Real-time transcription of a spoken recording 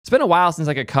been a while since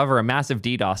I could cover a massive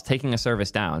DDoS taking a service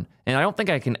down, and I don't think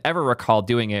I can ever recall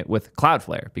doing it with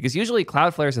Cloudflare, because usually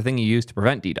Cloudflare is the thing you use to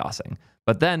prevent DDoSing.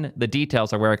 But then the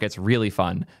details are where it gets really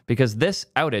fun, because this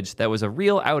outage that was a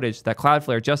real outage that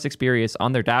Cloudflare just experienced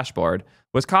on their dashboard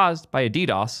was caused by a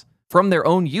DDoS from their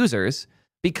own users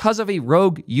because of a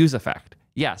rogue use effect.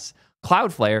 Yes,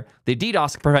 Cloudflare, the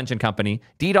DDoS prevention company,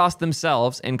 DDoSed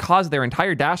themselves and caused their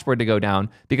entire dashboard to go down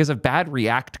because of bad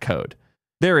React code.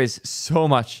 There is so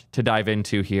much to dive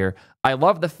into here. I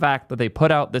love the fact that they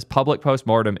put out this public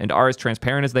postmortem and are as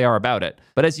transparent as they are about it.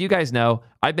 But as you guys know,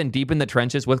 I've been deep in the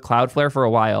trenches with Cloudflare for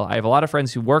a while. I have a lot of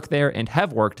friends who work there and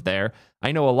have worked there.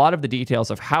 I know a lot of the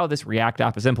details of how this React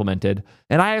app is implemented,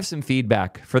 and I have some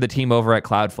feedback for the team over at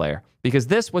Cloudflare, because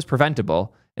this was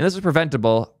preventable, and this was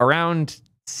preventable around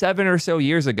 7 or so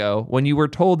years ago when you were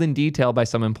told in detail by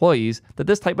some employees that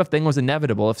this type of thing was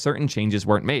inevitable if certain changes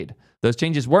weren't made. Those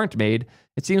changes weren't made.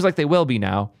 It seems like they will be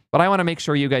now, but I want to make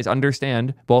sure you guys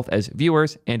understand, both as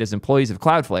viewers and as employees of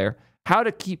Cloudflare, how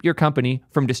to keep your company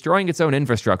from destroying its own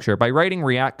infrastructure by writing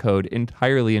React code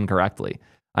entirely incorrectly.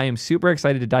 I am super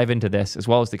excited to dive into this, as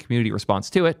well as the community response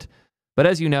to it. But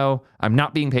as you know, I'm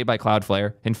not being paid by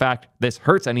Cloudflare. In fact, this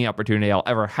hurts any opportunity I'll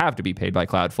ever have to be paid by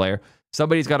Cloudflare.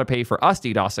 Somebody's got to pay for us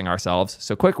DDoSing ourselves.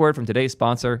 So quick word from today's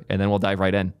sponsor, and then we'll dive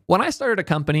right in. When I started a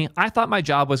company, I thought my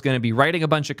job was going to be writing a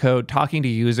bunch of code, talking to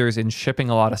users, and shipping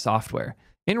a lot of software.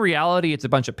 In reality, it's a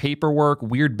bunch of paperwork,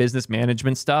 weird business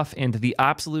management stuff, and the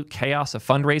absolute chaos of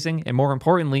fundraising, and more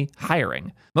importantly,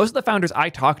 hiring. Most of the founders I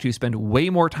talk to spend way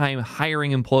more time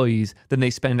hiring employees than they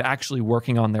spend actually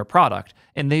working on their product,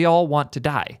 and they all want to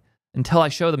die. Until I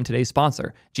show them today's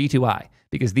sponsor, G2I,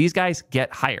 because these guys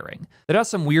get hiring. They're not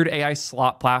some weird AI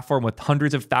slot platform with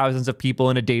hundreds of thousands of people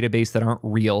in a database that aren't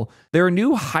real. They're a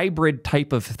new hybrid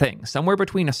type of thing, somewhere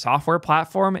between a software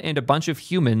platform and a bunch of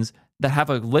humans that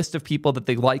have a list of people that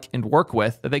they like and work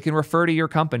with that they can refer to your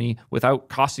company without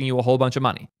costing you a whole bunch of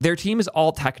money. Their team is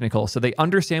all technical, so they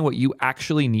understand what you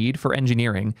actually need for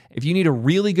engineering. If you need a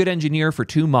really good engineer for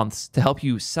 2 months to help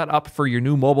you set up for your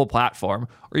new mobile platform,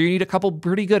 or you need a couple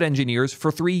pretty good engineers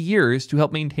for 3 years to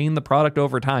help maintain the product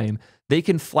over time, they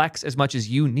can flex as much as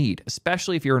you need,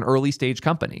 especially if you're an early stage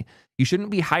company. You shouldn't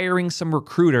be hiring some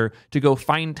recruiter to go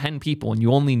find 10 people and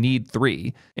you only need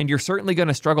 3. And you're certainly going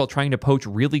to struggle trying to poach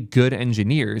really good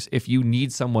engineers if you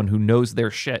need someone who knows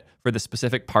their shit for the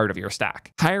specific part of your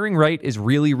stack. Hiring right is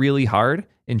really, really hard,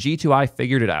 and G2I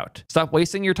figured it out. Stop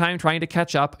wasting your time trying to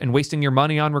catch up and wasting your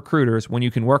money on recruiters when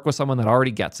you can work with someone that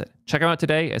already gets it. Check them out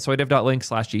today at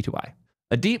soydev.link/G2I.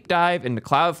 A deep dive into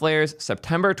Cloudflare's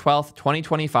September 12th,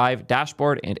 2025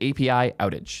 dashboard and API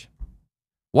outage.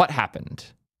 What happened?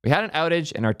 We had an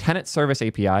outage in our tenant service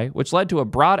API, which led to a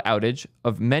broad outage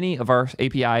of many of our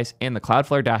APIs and the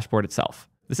Cloudflare dashboard itself.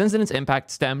 This incident's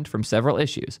impact stemmed from several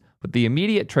issues, but the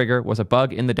immediate trigger was a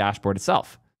bug in the dashboard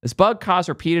itself. This bug caused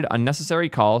repeated unnecessary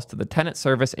calls to the tenant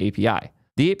service API.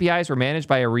 The APIs were managed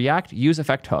by a React use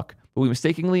effect hook, but we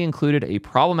mistakenly included a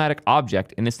problematic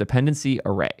object in its dependency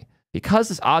array. Because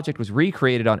this object was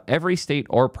recreated on every state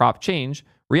or prop change,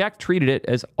 React treated it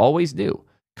as always do,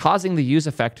 causing the use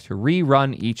effect to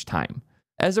rerun each time.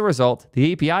 As a result,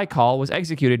 the API call was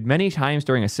executed many times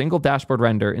during a single dashboard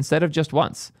render instead of just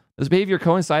once. This behavior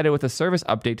coincided with a service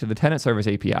update to the tenant service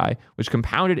API, which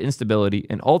compounded instability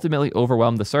and ultimately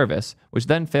overwhelmed the service, which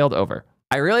then failed over.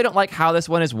 I really don't like how this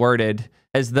one is worded,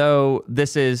 as though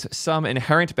this is some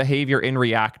inherent behavior in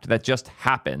React that just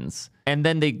happens. And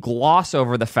then they gloss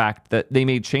over the fact that they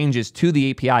made changes to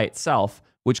the API itself,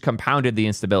 which compounded the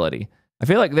instability. I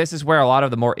feel like this is where a lot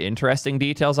of the more interesting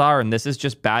details are, and this is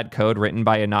just bad code written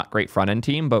by a not great front-end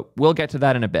team, but we'll get to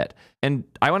that in a bit. And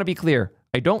I want to be clear,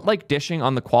 I don't like dishing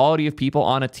on the quality of people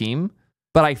on a team,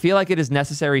 but I feel like it is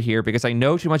necessary here because I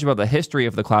know too much about the history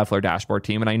of the Cloudflare dashboard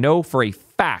team, and I know for a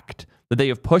fact that they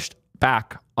have pushed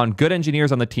back on good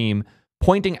engineers on the team,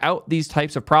 pointing out these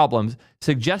types of problems,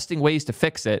 suggesting ways to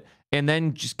fix it, and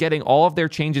then just getting all of their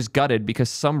changes gutted because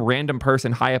some random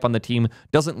person high up on the team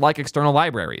doesn't like external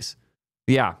libraries.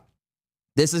 Yeah,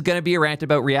 this is going to be a rant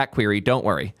about React Query, don't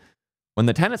worry. When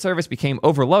the tenant service became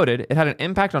overloaded, it had an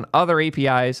impact on other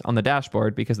APIs on the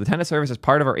dashboard because the tenant service is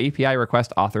part of our API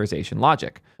request authorization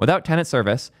logic. Without tenant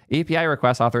service, API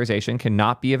request authorization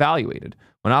cannot be evaluated.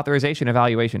 When authorization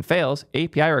evaluation fails,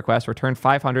 API requests return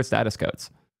 500 status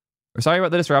codes. We're sorry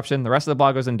about the disruption. The rest of the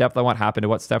blog goes in depth on what happened and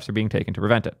what steps are being taken to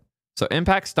prevent it. So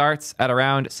impact starts at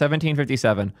around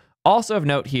 1757. Also of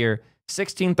note here,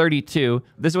 1632,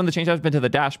 this is when the change has been to the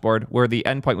dashboard where the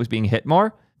endpoint was being hit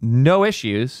more. No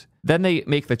issues. Then they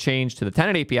make the change to the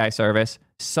tenant API service,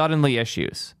 suddenly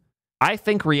issues. I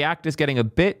think React is getting a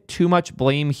bit too much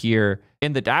blame here,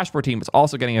 and the dashboard team is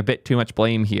also getting a bit too much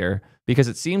blame here, because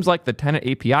it seems like the tenant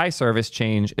API service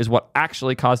change is what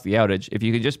actually caused the outage if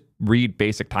you could just read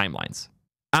basic timelines.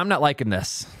 I'm not liking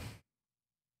this.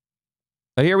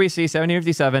 But here we see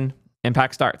 1757,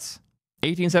 impact starts.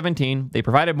 1817, they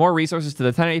provided more resources to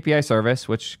the tenant API service,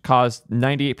 which caused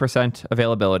 98%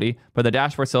 availability, but the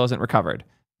dashboard still isn't recovered.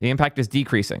 The impact is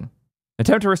decreasing.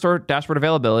 Attempt to restore dashboard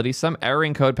availability, some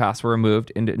erroring code paths were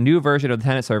removed, and a new version of the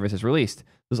tenant service is released.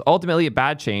 This was ultimately a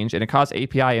bad change, and it caused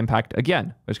API impact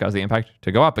again, which caused the impact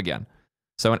to go up again.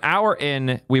 So an hour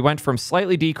in, we went from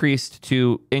slightly decreased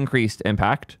to increased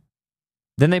impact.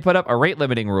 Then they put up a rate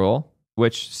limiting rule,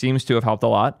 which seems to have helped a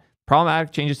lot.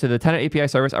 Problematic changes to the tenant API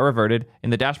service are reverted,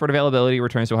 and the dashboard availability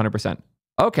returns to 100%.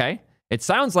 Okay, it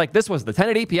sounds like this was the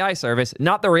tenant API service,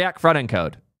 not the React front-end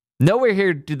code. Nowhere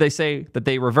here did they say that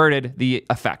they reverted the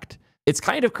effect. It's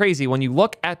kind of crazy when you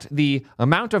look at the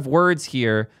amount of words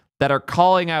here that are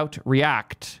calling out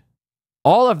React.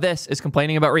 All of this is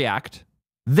complaining about React.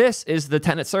 This is the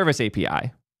tenant service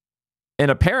API. And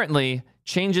apparently,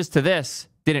 changes to this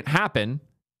didn't happen.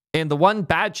 And the one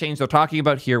bad change they're talking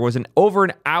about here was over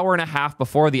an hour and a half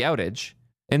before the outage.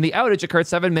 And the outage occurred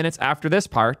 7 minutes after this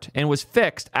part and was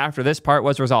fixed after this part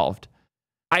was resolved.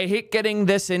 I hate getting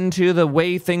this into the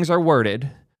way things are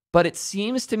worded, but it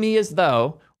seems to me as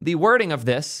though the wording of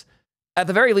this, at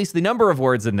the very least the number of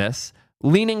words in this,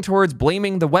 leaning towards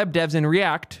blaming the web devs in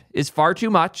React is far too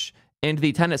much, and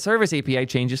the tenant service API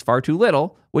change is far too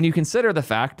little when you consider the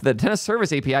fact that tenant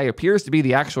service API appears to be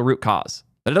the actual root cause.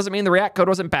 That doesn't mean the React code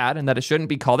wasn't bad and that it shouldn't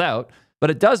be called out, but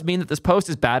it does mean that this post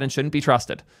is bad and shouldn't be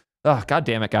trusted. Oh, God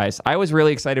damn it, guys. I was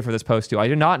really excited for this post too. I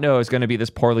did not know it was going to be this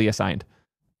poorly assigned.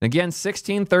 Again,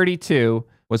 1632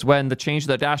 was when the change to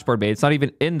the dashboard made. It's not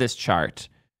even in this chart.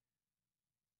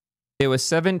 It was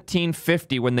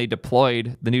 1750 when they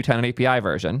deployed the new tenant API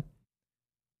version,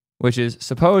 which is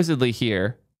supposedly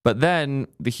here. But then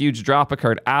the huge drop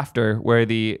occurred after, where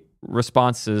the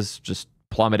responses just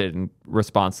plummeted in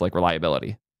response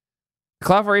reliability. The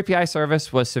Cloudflare API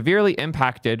service was severely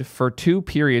impacted for 2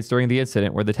 periods during the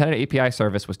incident where the tenant API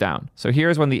service was down. So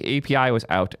here's when the API was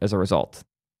out as a result.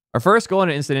 Our first goal in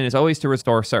an incident is always to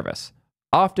restore service.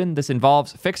 Often, this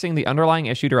involves fixing the underlying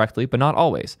issue directly, but not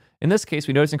always. In this case,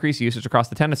 we noticed increased usage across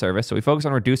the tenant service, so we focus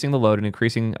on reducing the load and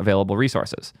increasing available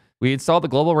resources. We installed the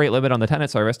global rate limit on the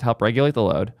tenant service to help regulate the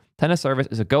load. Tenant service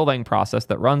is a Golang process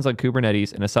that runs on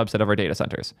Kubernetes in a subset of our data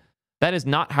centers. That is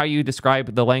not how you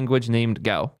describe the language named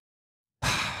Go.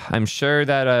 I'm sure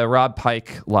that Rob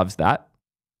Pike loves that.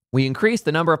 We increased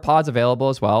the number of pods available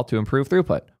as well to improve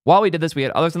throughput. While we did this, we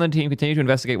had others on the team continue to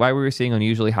investigate why we were seeing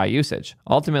unusually high usage.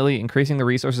 Ultimately, increasing the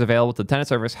resources available to the tenant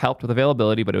service helped with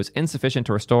availability, but it was insufficient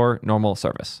to restore normal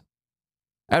service.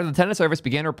 After the tenant service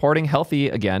began reporting healthy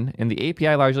again, and the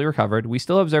API largely recovered, we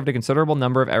still observed a considerable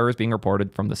number of errors being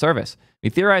reported from the service. We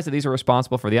theorized that these were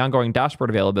responsible for the ongoing dashboard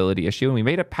availability issue, and we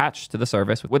made a patch to the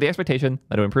service with the expectation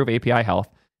that it would improve API health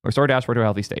and restore dashboard to a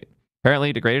healthy state.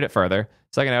 Apparently, degraded it further.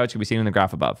 Second outage can be seen in the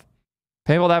graph above.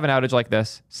 Painful to have an outage like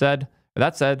this.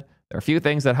 That said, there are a few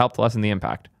things that helped lessen the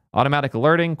impact. Automatic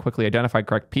alerting quickly identified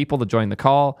correct people to join the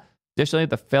call. Additionally,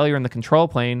 the failure in the control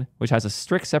plane, which has a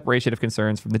strict separation of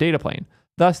concerns from the data plane.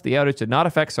 Thus, the outage did not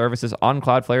affect services on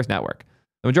Cloudflare's network.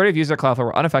 The majority of users at Cloudflare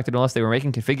were unaffected unless they were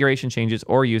making configuration changes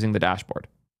or using the dashboard.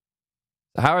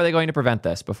 So how are they going to prevent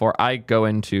this before I go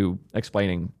into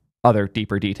explaining other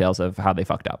deeper details of how they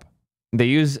fucked up? They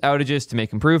use outages to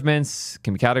make improvements,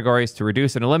 can be categories to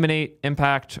reduce and eliminate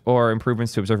impact, or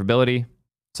improvements to observability.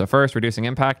 So first, reducing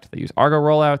impact, they use Argo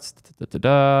rollouts.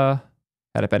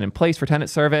 Had it been in place for tenant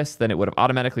service, then it would have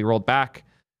automatically rolled back.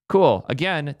 Cool.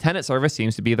 Again, tenant service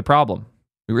seems to be the problem.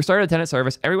 We restarted tenant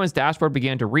service, everyone's dashboard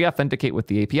began to re-authenticate with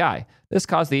the API. This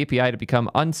caused the API to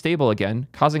become unstable again,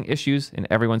 causing issues in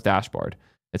everyone's dashboard.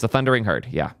 It's a thundering herd,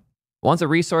 yeah. Once a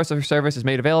resource or service is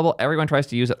made available, everyone tries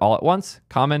to use it all at once.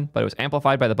 Common, but it was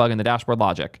amplified by the bug in the dashboard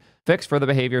logic. Fix for the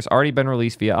behaviors already been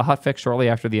released via a hotfix shortly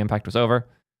after the impact was over.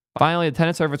 Finally, the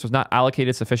tenant service was not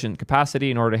allocated sufficient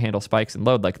capacity in order to handle spikes and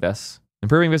load like this.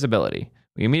 Improving visibility.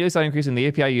 We immediately saw an increase in the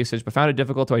API usage, but found it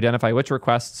difficult to identify which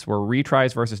requests were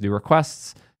retries versus new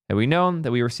requests. Had we known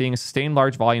that we were seeing a sustained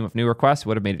large volume of new requests, it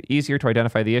would have made it easier to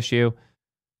identify the issue.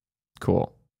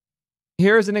 Cool.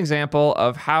 Here's an example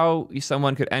of how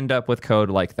someone could end up with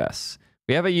code like this.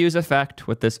 We have a use effect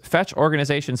with this fetch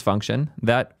organizations function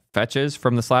that fetches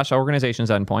from the /organizations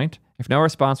endpoint. If no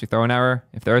response, we throw an error.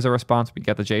 If there is a response, we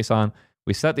get the JSON.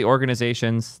 We set the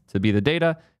organizations to be the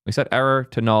data. We set error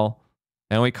to null,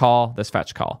 and we call this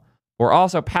fetch call. We're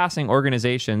also passing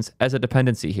organizations as a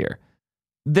dependency here.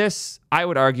 This, I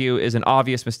would argue, is an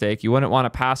obvious mistake. You wouldn't want to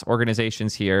pass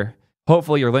organizations here.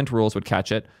 Hopefully your lint rules would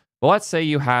catch it. But let's say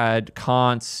you had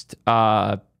const,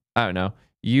 I don't know,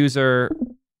 user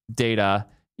data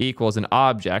equals an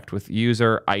object with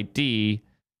user ID,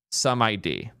 some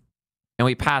ID. And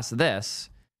we pass this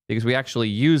because we actually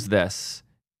use this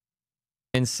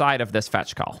inside of this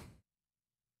fetch call.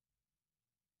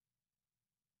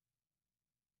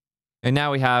 And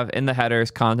now we have in the headers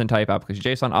content type application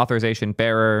JSON authorization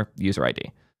bearer user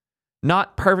ID.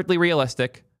 Not perfectly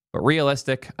realistic, but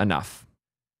realistic enough.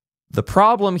 The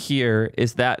problem here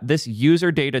is that this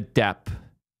user data dep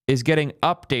is getting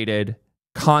updated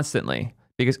constantly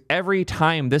because every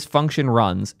time this function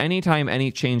runs, anytime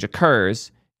any change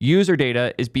occurs, user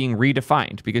data is being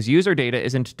redefined because user data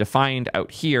isn't defined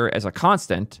out here as a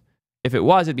constant. If it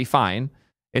was, it'd be fine.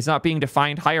 It's not being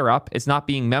defined higher up. It's not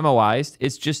being memoized.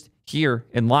 It's just here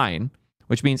in line,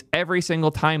 which means every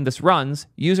single time this runs,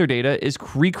 user data is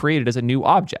recreated as a new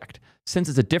object. Since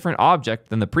it's a different object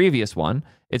than the previous one,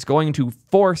 it's going to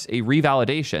force a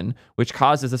revalidation, which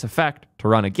causes this effect to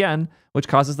run again, which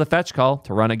causes the fetch call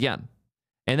to run again.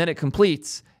 And then it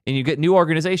completes, and you get new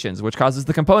organizations, which causes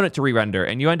the component to re-render,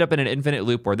 and you end up in an infinite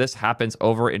loop where this happens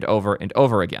over and over and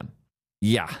over again.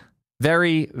 Yeah,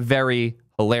 very, very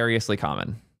hilariously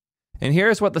common. And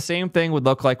here's what the same thing would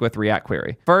look like with React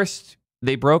Query. First,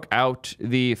 they broke out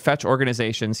the fetch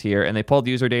organizations here, and they pulled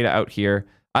user data out here.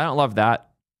 I don't love that.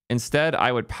 Instead,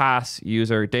 I would pass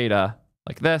user data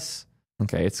like this.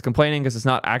 Okay, it's complaining because it's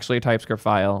not actually a TypeScript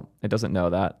file. It doesn't know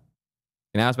that.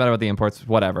 And now it's bad about the imports,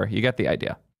 whatever. You get the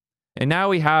idea. And now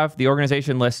we have the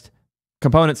organization list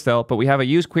component still, but we have a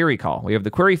use query call. We have the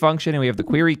query function and we have the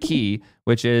query key,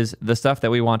 which is the stuff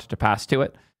that we want to pass to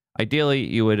it. Ideally,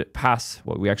 you would pass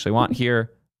what we actually want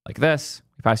here like this.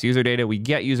 We pass user data. We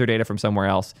get user data from somewhere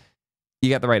else. You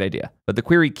get the right idea. But the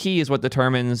query key is what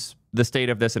determines the state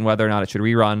of this and whether or not it should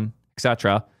rerun,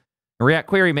 etc. React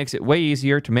Query makes it way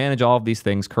easier to manage all of these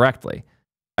things correctly.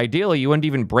 Ideally, you wouldn't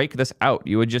even break this out.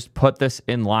 You would just put this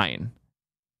in line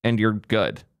and you're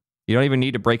good. You don't even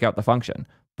need to break out the function.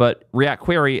 But React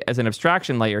Query as an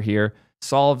abstraction layer here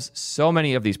solves so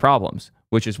many of these problems,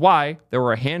 which is why there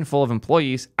were a handful of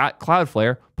employees at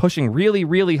Cloudflare pushing really,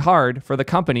 really hard for the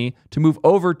company to move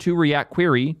over to React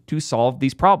Query to solve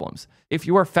these problems. If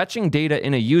you are fetching data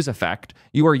in a use effect,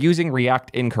 you are using React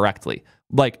incorrectly.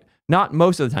 Like, not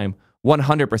most of the time,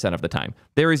 100% of the time.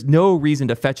 There is no reason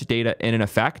to fetch data in an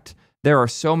effect. There are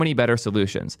so many better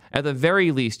solutions. At the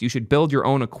very least, you should build your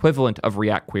own equivalent of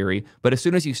React Query, but as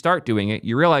soon as you start doing it,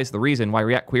 you realize the reason why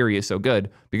React Query is so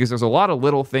good, because there's a lot of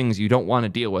little things you don't want to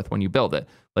deal with when you build it,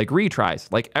 like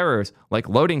retries, like errors, like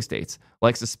loading states,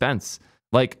 like suspense,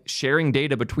 like sharing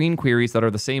data between queries that are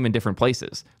the same in different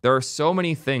places. There are so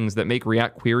many things that make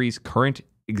React Query's current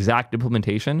exact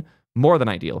implementation more than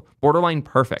ideal, borderline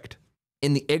perfect.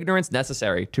 In the ignorance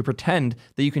necessary to pretend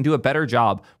that you can do a better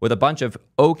job with a bunch of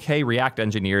okay React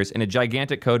engineers in a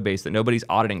gigantic code base that nobody's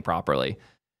auditing properly.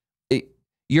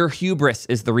 Your hubris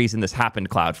is the reason this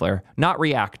happened, Cloudflare, not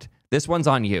React. This one's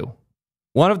on you.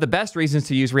 One of the best reasons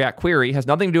to use React Query has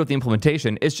nothing to do with the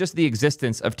implementation. It's just the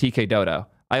existence of TK Dodo.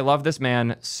 I love this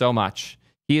man so much.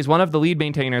 He is one of the lead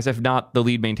maintainers, if not the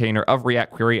lead maintainer of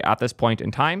React Query at this point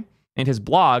in time, and his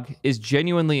blog is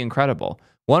genuinely incredible.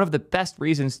 One of the best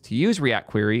reasons to use React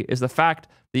Query is the fact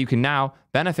that you can now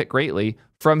benefit greatly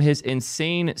from his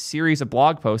insane series of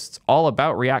blog posts all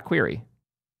about React Query.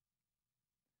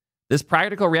 This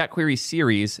Practical React Query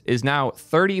series is now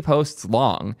 30 posts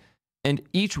long, and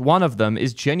each one of them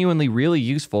is genuinely really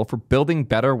useful for building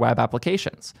better web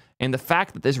applications. And the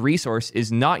fact that this resource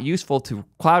is not useful to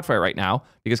Cloudflare right now,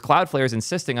 because Cloudflare is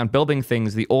insisting on building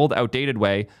things the old, outdated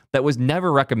way that was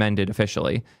never recommended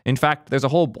officially. In fact, there's a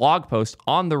whole blog post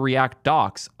on the React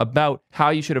docs about how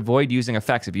you should avoid using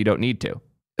effects if you don't need to.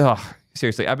 Ugh,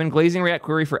 seriously, I've been glazing React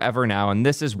Query forever now, and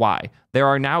this is why. There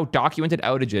are now documented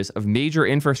outages of major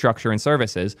infrastructure and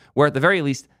services where at the very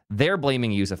least, they're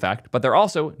blaming use effect, but they're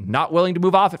also not willing to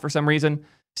move off it for some reason.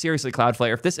 Seriously,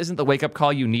 Cloudflare, if this isn't the wake-up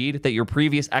call you need, that your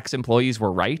previous ex-employees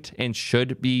were right and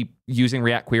should be using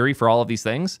React Query for all of these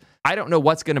things, I don't know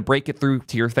what's going to break it through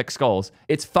to your thick skulls.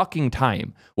 It's fucking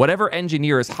time. Whatever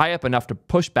engineer is high up enough to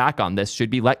push back on this should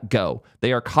be let go.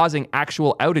 They are causing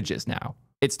actual outages now.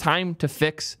 It's time to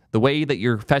fix the way that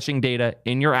you're fetching data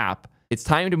in your app. It's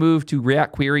time to move to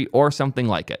React Query or something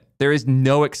like it. There is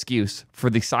no excuse for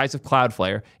the size of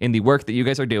Cloudflare in the work that you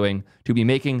guys are doing to be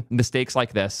making mistakes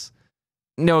like this.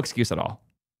 No excuse at all.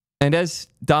 And as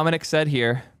Dominic said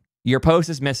here, your post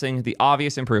is missing the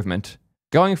obvious improvement.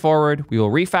 Going forward, we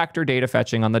will refactor data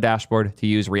fetching on the dashboard to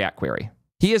use React Query.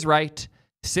 He is right.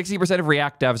 60% of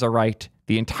React devs are right.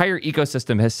 The entire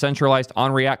ecosystem has centralized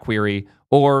on React Query,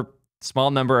 or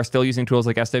small number are still using tools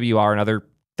like SWR and other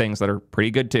things that are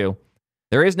pretty good too.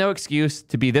 There is no excuse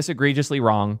to be this egregiously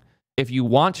wrong. If you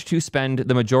want to spend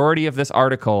the majority of this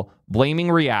article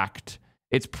blaming React,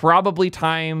 it's probably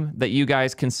time that you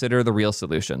guys consider the real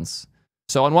solutions.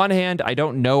 So on one hand, I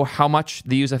don't know how much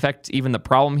the use affects even the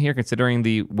problem here, considering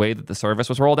the way that the service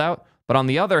was rolled out. But on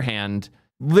the other hand,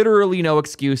 literally no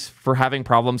excuse for having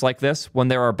problems like this when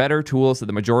there are better tools that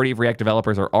the majority of React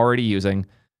developers are already using.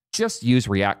 Just use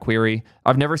React Query.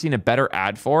 I've never seen a better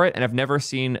ad for it, and I've never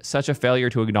seen such a failure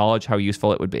to acknowledge how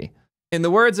useful it would be. In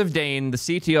the words of Dane, the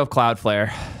CTO of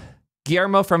Cloudflare,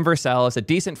 Guillermo from Vercel is a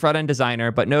decent front-end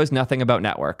designer, but knows nothing about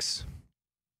networks.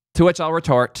 To which I'll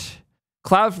retort,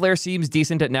 Cloudflare seems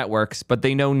decent at networks, but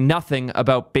they know nothing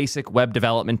about basic web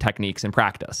development techniques in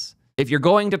practice. If you're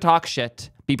going to talk shit,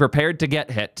 be prepared to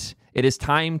get hit. It is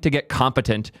time to get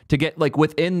competent, to get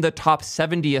within the top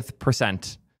 70th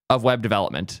percent of web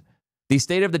development. The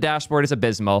state of the dashboard is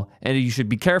abysmal, and you should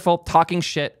be careful talking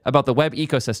shit about the web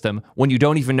ecosystem when you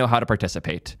don't even know how to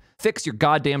participate. Fix your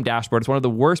goddamn dashboard. It's one of the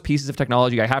worst pieces of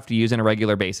technology I have to use on a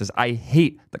regular basis. I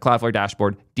hate the Cloudflare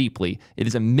dashboard deeply. It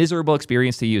is a miserable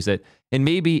experience to use it. And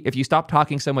maybe if you stop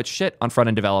talking so much shit on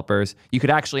front-end developers, you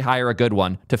could actually hire a good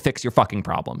one to fix your fucking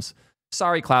problems.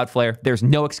 Sorry, Cloudflare. There's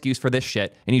no excuse for this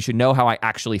shit, and you should know how I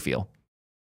actually feel.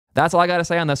 That's all I got to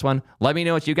say on this one. Let me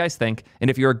know what you guys think. And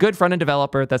if you're a good front-end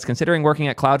developer that's considering working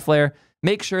at Cloudflare,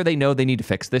 make sure they know they need to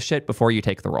fix this shit before you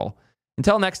take the role.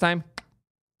 Until next time,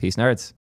 peace, nerds.